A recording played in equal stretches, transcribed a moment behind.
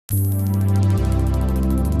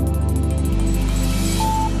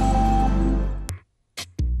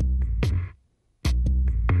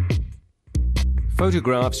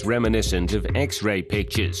Photographs reminiscent of X-ray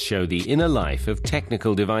pictures show the inner life of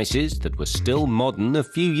technical devices that were still modern a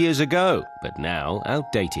few years ago, but now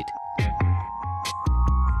outdated.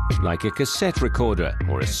 Like a cassette recorder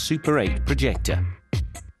or a Super 8 projector.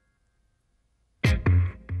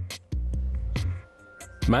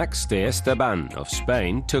 Max de Esteban of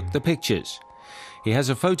Spain took the pictures. He has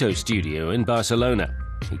a photo studio in Barcelona.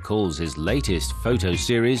 He calls his latest photo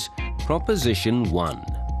series Proposition 1.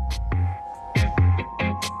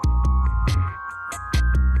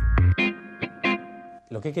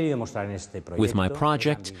 With my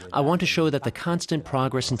project, I want to show that the constant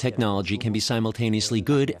progress in technology can be simultaneously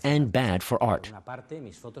good and bad for art.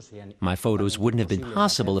 My photos wouldn't have been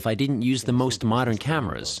possible if I didn't use the most modern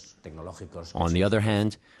cameras. On the other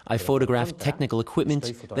hand, I photographed technical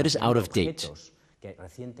equipment that is out of date.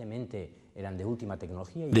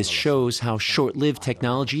 This shows how short-lived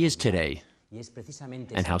technology is today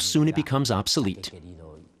and how soon it becomes obsolete.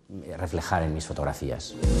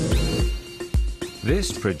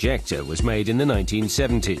 This projector was made in the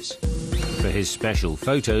 1970s. For his special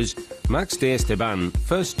photos, Max de Esteban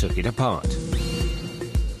first took it apart.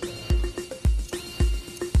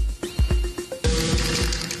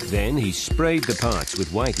 Then he sprayed the parts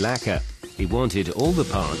with white lacquer. He wanted all the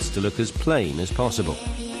parts to look as plain as possible.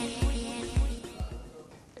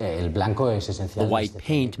 The white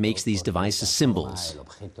paint makes these devices symbols.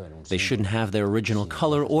 They shouldn't have their original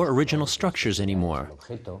color or original structures anymore.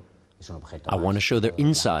 I want to show their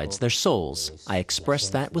insides, their souls. I express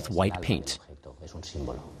that with white paint.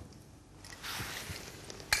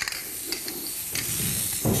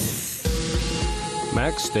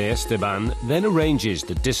 Max de Esteban then arranges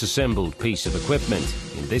the disassembled piece of equipment,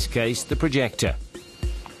 in this case the projector.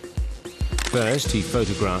 First, he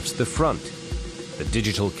photographs the front. The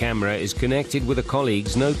digital camera is connected with a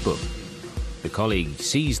colleague's notebook. The colleague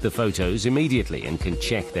sees the photos immediately and can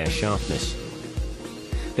check their sharpness.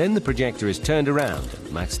 Then the projector is turned around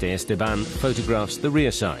and Max de Esteban photographs the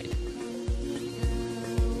rear side.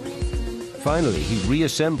 Finally, he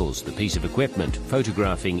reassembles the piece of equipment,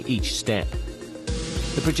 photographing each step.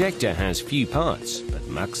 The projector has few parts, but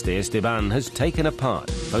Max de Esteban has taken apart,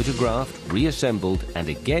 photographed, reassembled and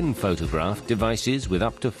again photographed devices with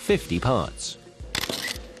up to 50 parts.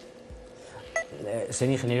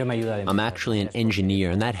 I'm actually an engineer,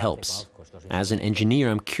 and that helps. As an engineer,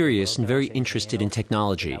 I'm curious and very interested in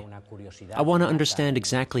technology. I want to understand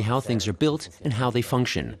exactly how things are built and how they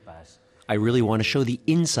function. I really want to show the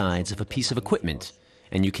insides of a piece of equipment,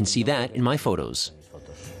 and you can see that in my photos.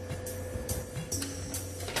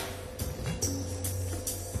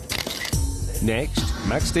 Next,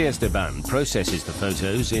 Max de Esteban processes the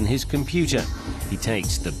photos in his computer. He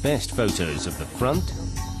takes the best photos of the front,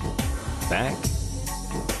 back,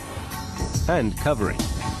 and covering.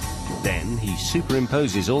 Then he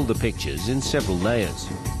superimposes all the pictures in several layers.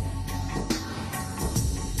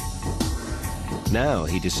 Now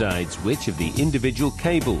he decides which of the individual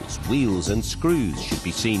cables, wheels and screws should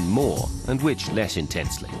be seen more and which less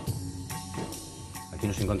intensely.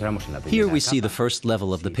 Here we see the first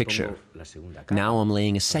level of the picture. Now I'm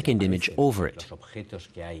laying a second image over it.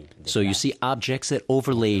 So you see objects that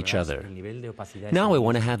overlay each other. Now I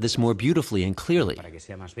want to have this more beautifully and clearly.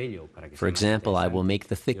 For example, I will make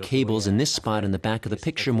the thick cables in this spot in the back of the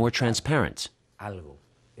picture more transparent. I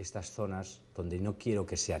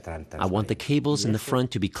want the cables in the front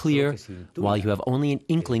to be clear, while you have only an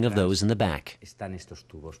inkling of those in the back.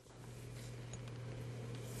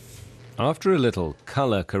 After a little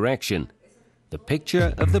color correction, the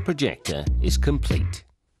picture of the projector is complete.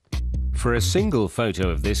 For a single photo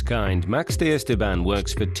of this kind, Max de Esteban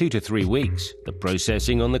works for 2 to 3 weeks. The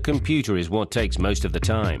processing on the computer is what takes most of the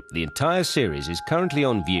time. The entire series is currently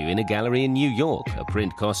on view in a gallery in New York. A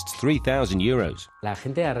print costs €3,000.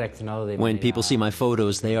 When people see my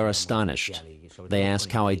photos, they are astonished. They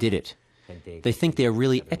ask how I did it. They think they are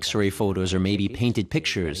really X-ray photos or maybe painted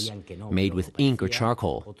pictures made with ink or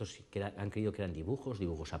charcoal.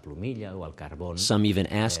 Some even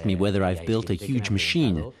ask me whether I've built a huge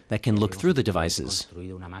machine that can look through the devices.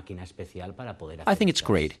 I think it's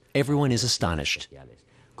great. Everyone is astonished.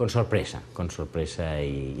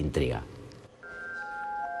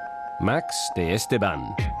 Max de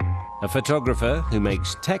Esteban, a photographer who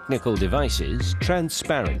makes technical devices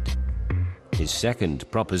transparent. His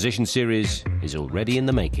second Proposition series is already in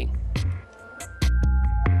the making.